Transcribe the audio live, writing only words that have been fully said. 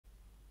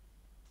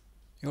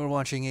You're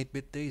watching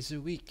 8-Bit Days a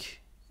Week,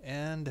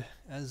 and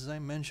as I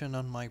mentioned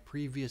on my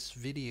previous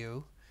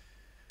video,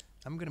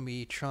 I'm gonna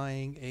be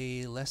trying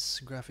a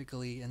less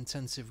graphically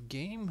intensive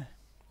game,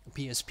 a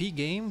PSP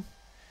game,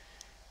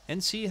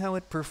 and see how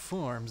it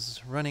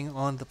performs running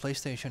on the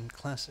PlayStation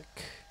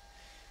Classic.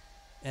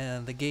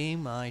 And the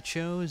game I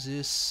chose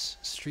is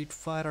Street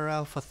Fighter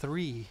Alpha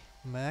 3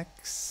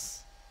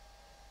 Max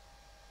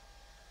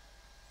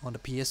on the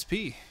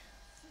PSP.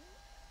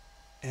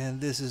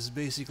 And this is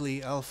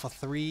basically Alpha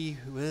 3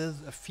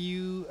 with a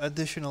few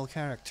additional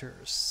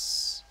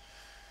characters.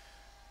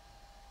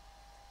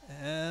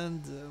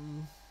 And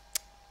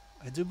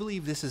I do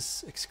believe this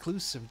is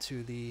exclusive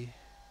to the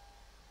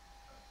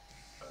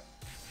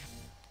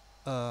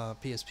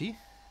PSP.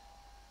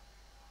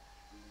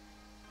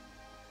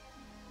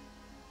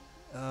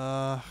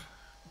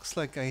 Looks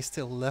like I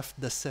still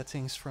left the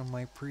settings from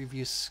my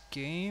previous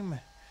game.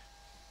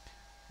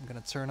 I'm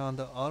gonna turn on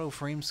the auto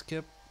frame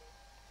skip.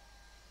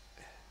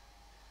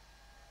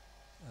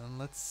 And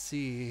let's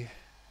see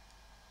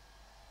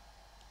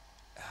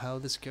how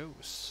this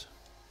goes.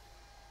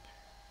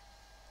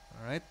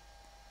 Alright.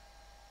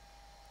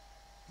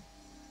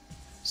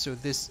 So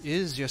this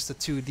is just a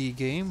 2D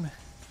game,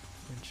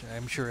 which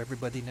I'm sure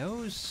everybody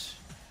knows.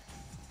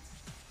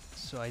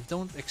 So I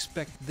don't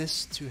expect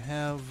this to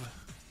have...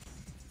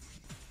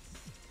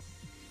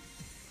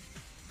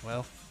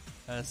 Well,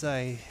 as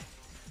I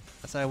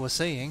was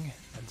saying,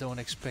 I don't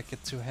expect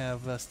it to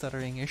have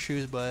stuttering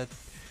issues, but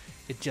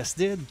it just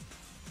did.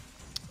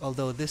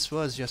 Although this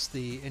was just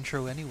the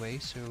intro anyway,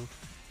 so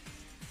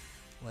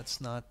let's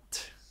not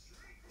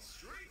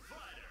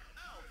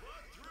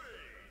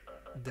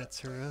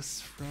deter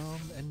us from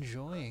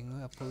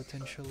enjoying a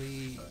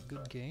potentially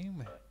good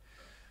game.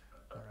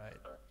 Alright.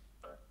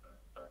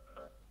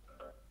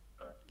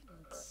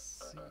 Let's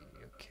see,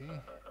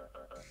 okay.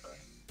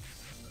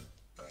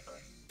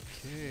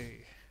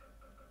 Okay.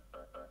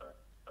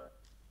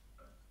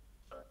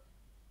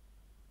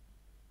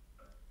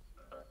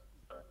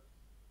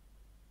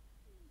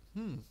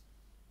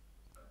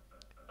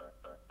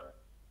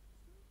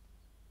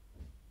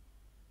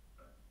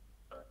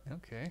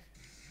 Okay.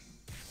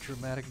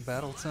 Dramatic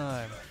battle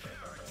time.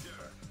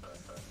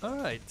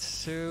 Alright,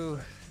 so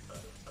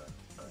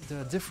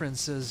the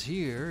differences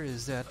here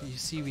is that you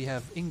see we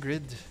have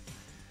Ingrid,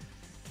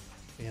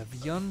 we have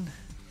Yun,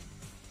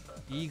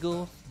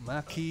 Eagle,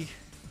 Maki,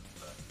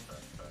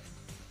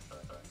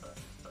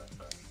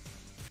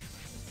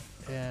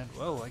 and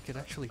whoa, I could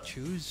actually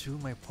choose who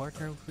my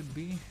partner would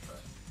be.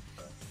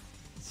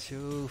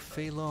 So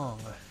Fei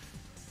Long.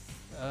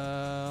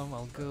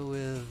 I'll go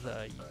with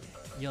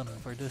Yun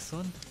for this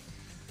one.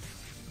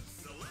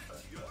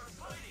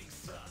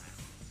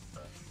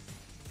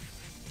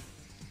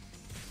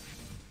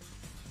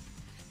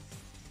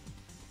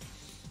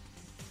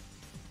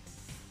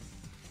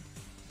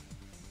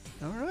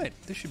 Alright,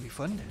 this should be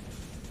fun.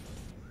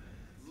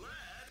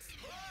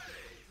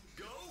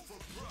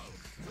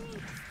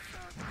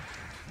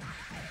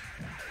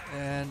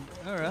 And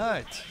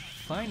alright,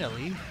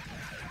 finally,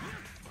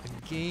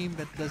 a game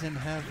that doesn't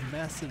have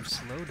massive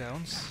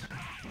slowdowns.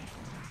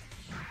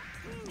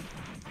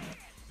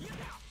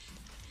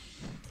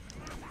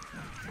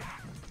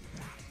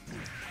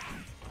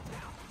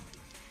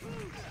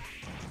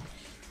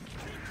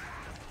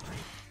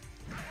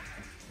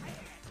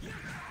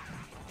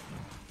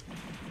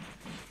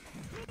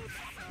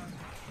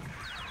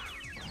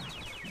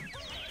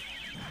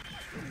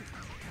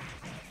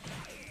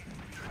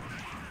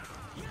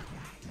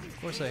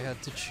 Of course I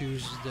had to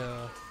choose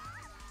the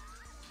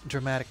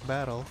dramatic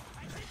battle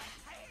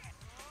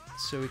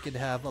so we could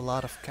have a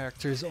lot of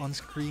characters on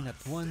screen at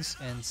once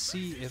and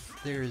see if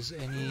there's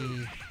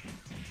any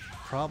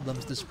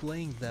problems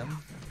displaying them,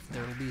 if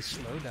there will be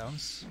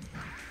slowdowns.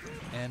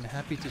 And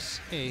happy to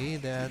say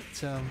that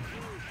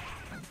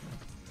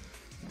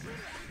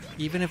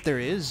even if there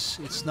is,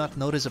 it's not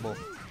noticeable.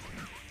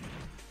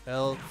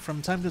 Well,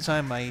 from time to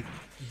time I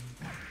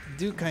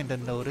do kinda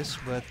notice,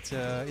 but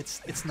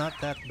it's not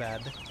that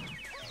bad.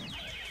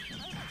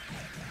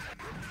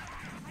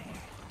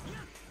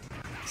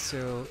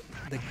 So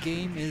the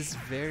game is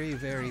very,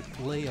 very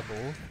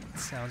playable. It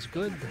sounds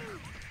good.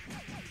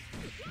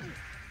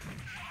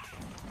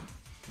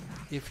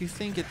 If you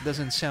think it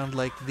doesn't sound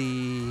like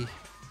the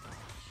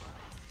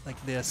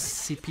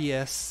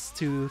CPS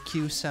to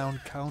Q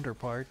sound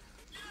counterpart,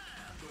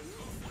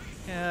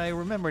 yeah, I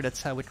remember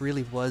that's how it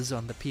really was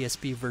on the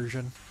PSP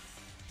version.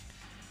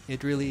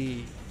 It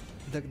really,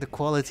 the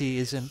quality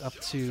isn't up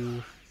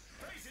to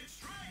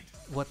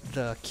what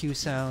the Q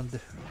sound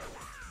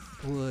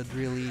would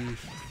really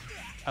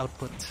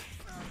output.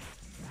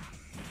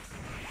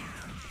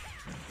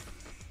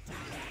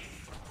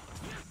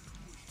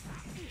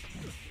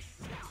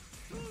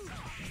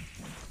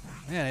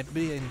 Man, it'd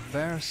be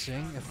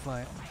embarrassing if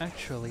I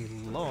actually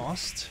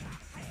lost,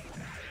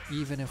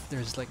 even if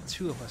there's like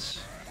two of us.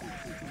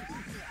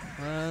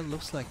 Well,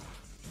 looks like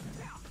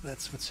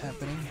that's what's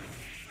happening.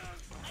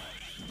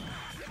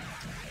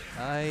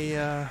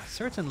 I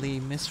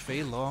certainly miss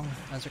Fei Long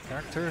as a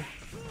character.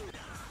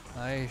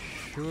 I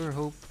sure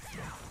hope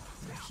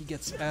he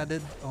gets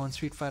added on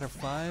Street Fighter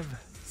V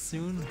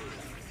soon.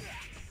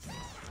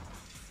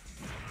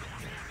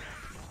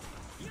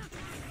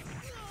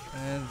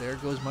 And there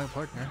goes my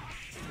partner.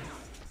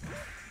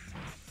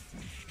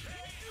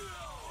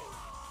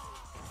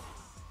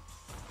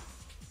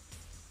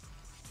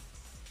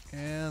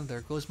 And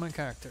there goes my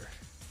character.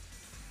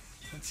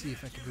 Let's see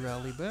if I can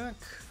rally back.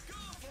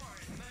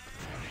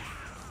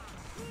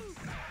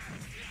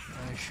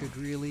 I should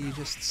really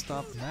just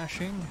stop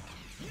mashing.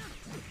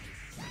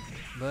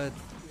 But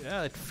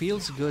yeah, it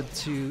feels good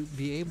to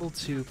be able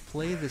to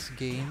play this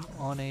game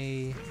on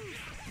a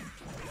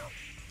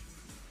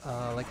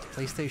like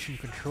the PlayStation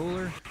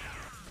controller.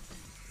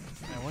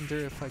 I wonder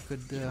if I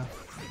could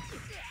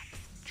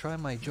try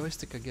my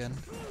joystick again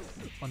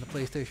on the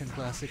PlayStation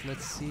Classic.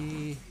 Let's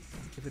see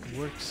if it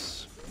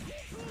works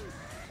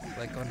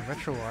like on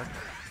RetroArch.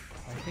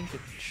 I think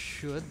it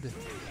should.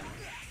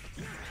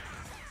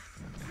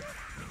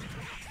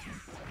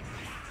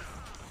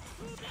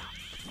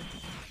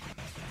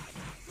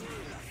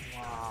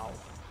 Wow.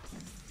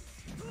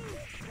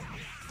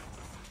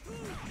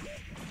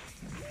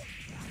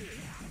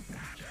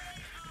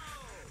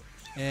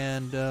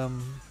 And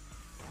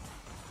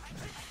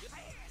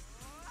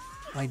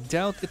I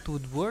doubt it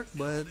would work,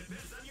 but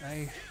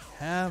I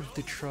have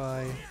to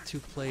try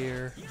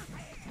two-player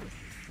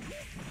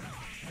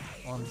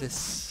on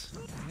this.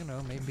 You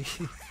know, maybe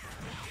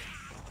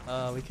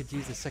we could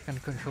use a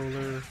second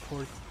controller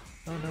port.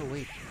 Oh no,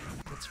 wait,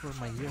 that's where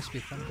my USB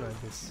thumb drive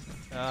is.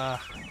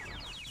 Ah,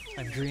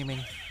 I'm dreaming.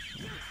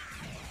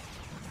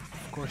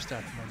 Of course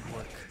that might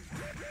work.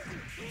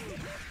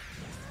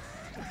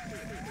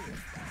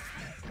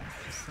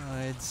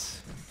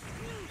 Besides,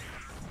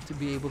 to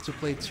be able to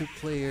play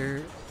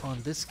two-player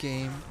on this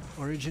game,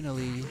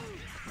 originally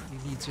you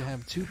need to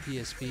have two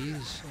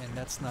PSPs, and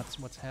that's not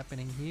what's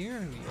happening here.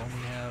 We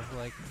only have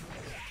like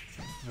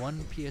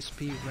one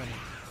PSP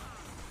running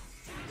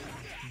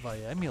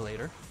via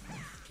emulator.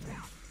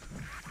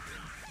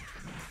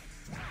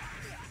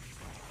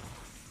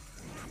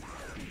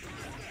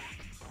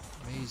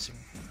 Amazing.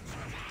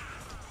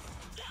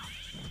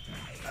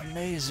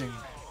 Amazing.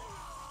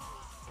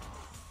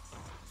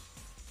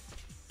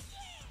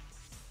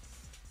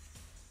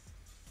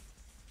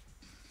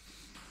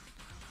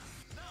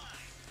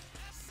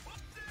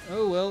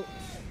 Oh well,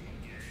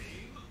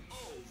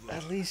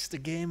 at least the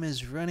game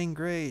is running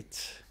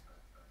great.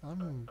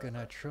 I'm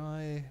gonna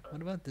try...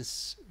 What about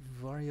this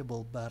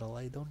variable battle?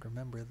 I don't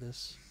remember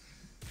this.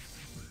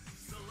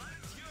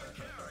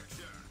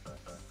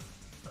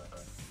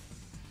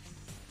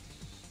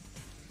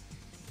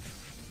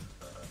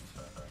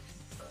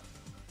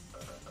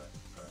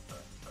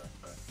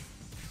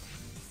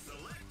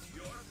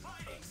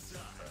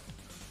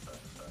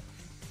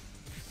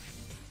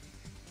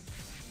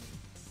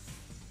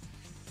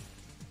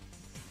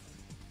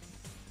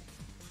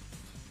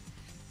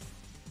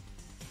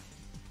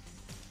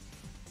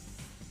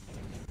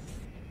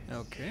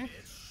 Okay.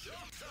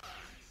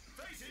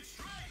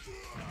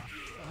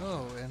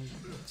 Oh, and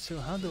so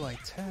how do I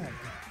tag?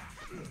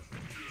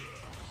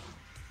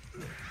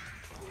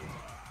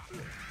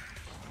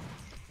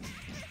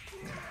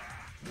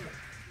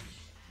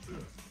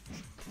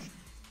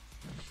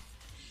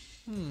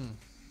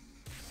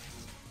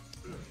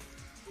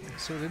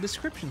 So the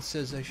description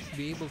says I should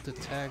be able to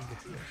tag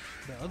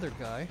the other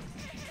guy,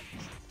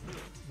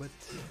 but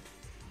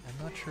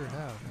I'm not sure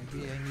how.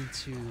 Maybe I need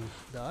to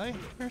die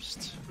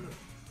first?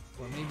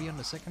 Or maybe on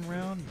the second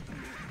round,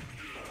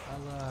 a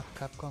la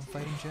Capcom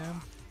Fighting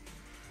Jam.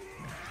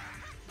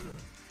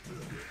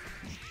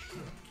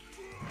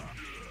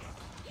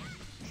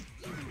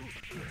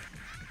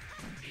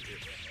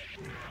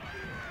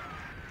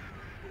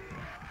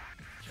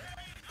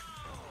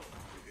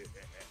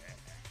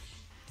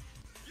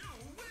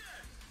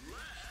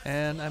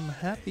 And I'm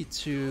happy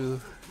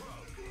to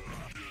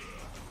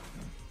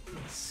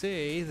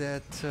say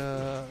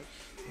that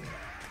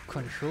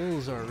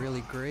controls are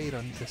really great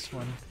on this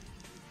one.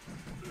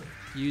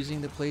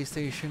 Using the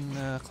PlayStation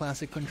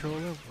Classic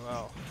controller,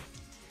 wow.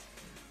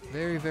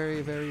 Very,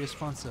 very, very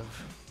responsive,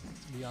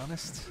 to be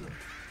honest.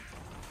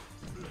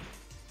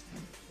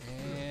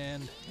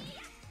 And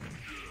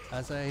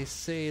as I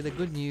say the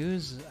good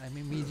news, I'm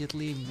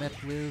immediately met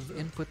with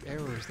input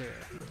errors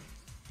there.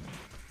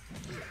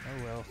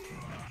 Oh well,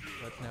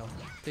 but no,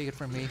 take it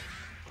from me.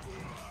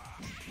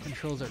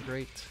 Controls are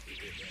great.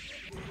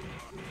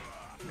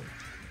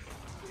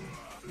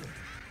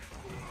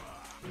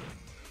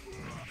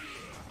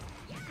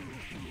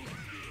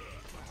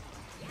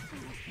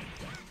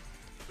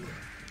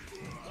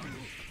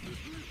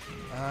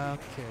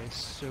 Okay,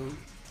 so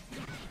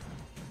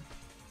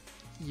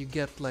you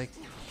get like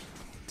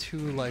 2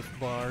 life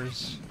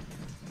bars.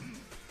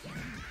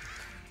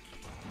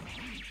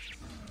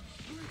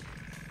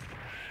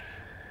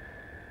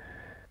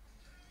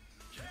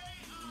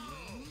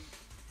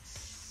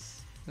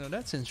 Now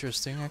that's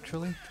interesting,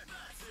 actually.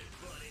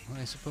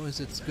 I suppose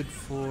it's good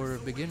for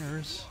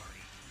beginners.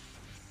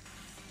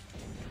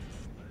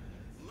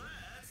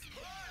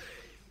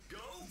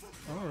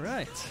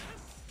 Alright.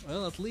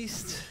 well, at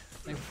least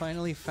I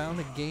finally found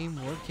a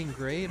game working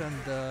great on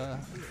the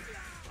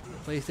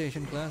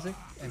PlayStation Classic.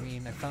 I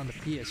mean, I found a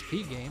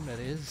PSP game that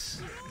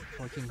is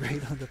working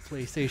great on the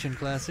PlayStation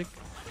Classic.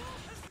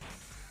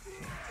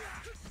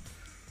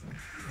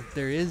 But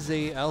there is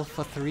a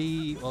Alpha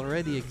 3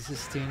 already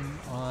existing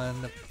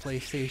on the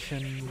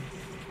PlayStation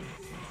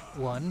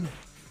 1.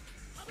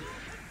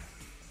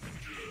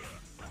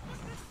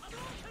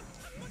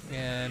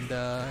 And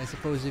I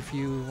suppose if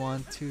you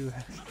want to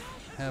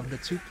have the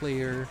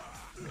 2-player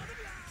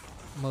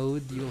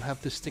mode, you'll have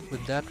to stick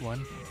with that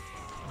one.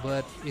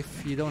 But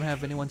if you don't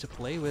have anyone to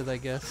play with, I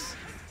guess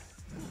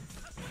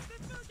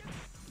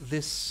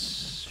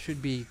this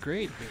should be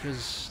great,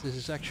 because this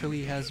is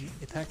actually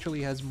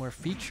has more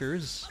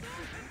features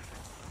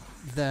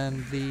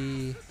than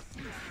the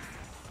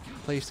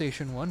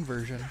PlayStation 1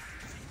 version.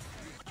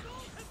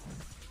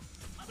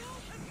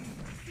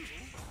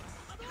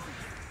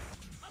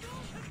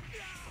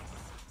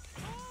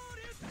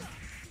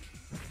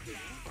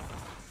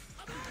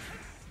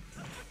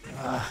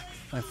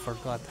 I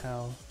forgot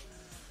how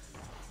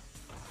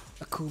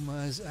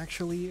Akuma is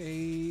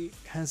actually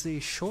has a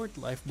short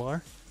life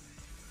bar.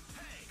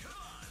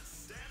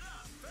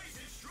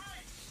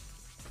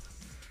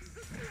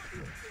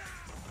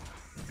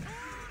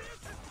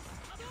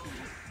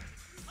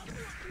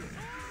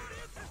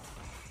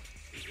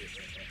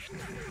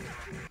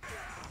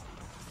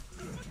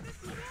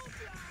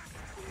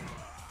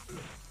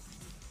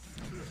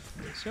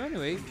 So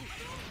anyway,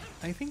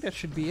 I think that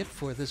should be it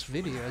for this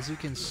video. As you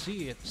can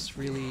see, it's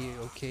really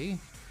okay.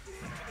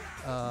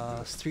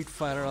 Street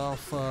Fighter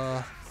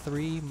Alpha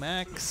 3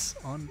 Max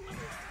on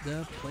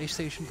the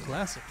PlayStation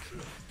Classic.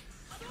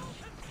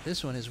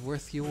 This one is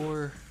worth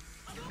your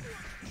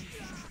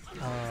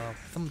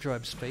thumb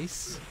drive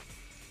space,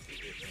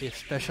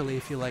 especially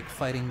if you like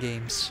fighting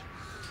games.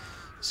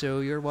 So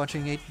you're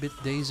watching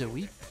 8-Bit Days a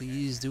Week.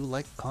 Please do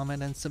like,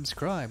 comment, and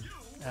subscribe.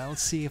 I'll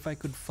see if I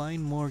could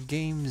find more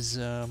games,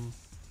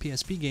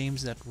 PSP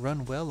games that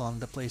run well on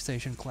the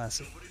PlayStation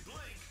Classic.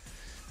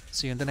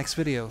 See you in the next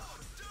video.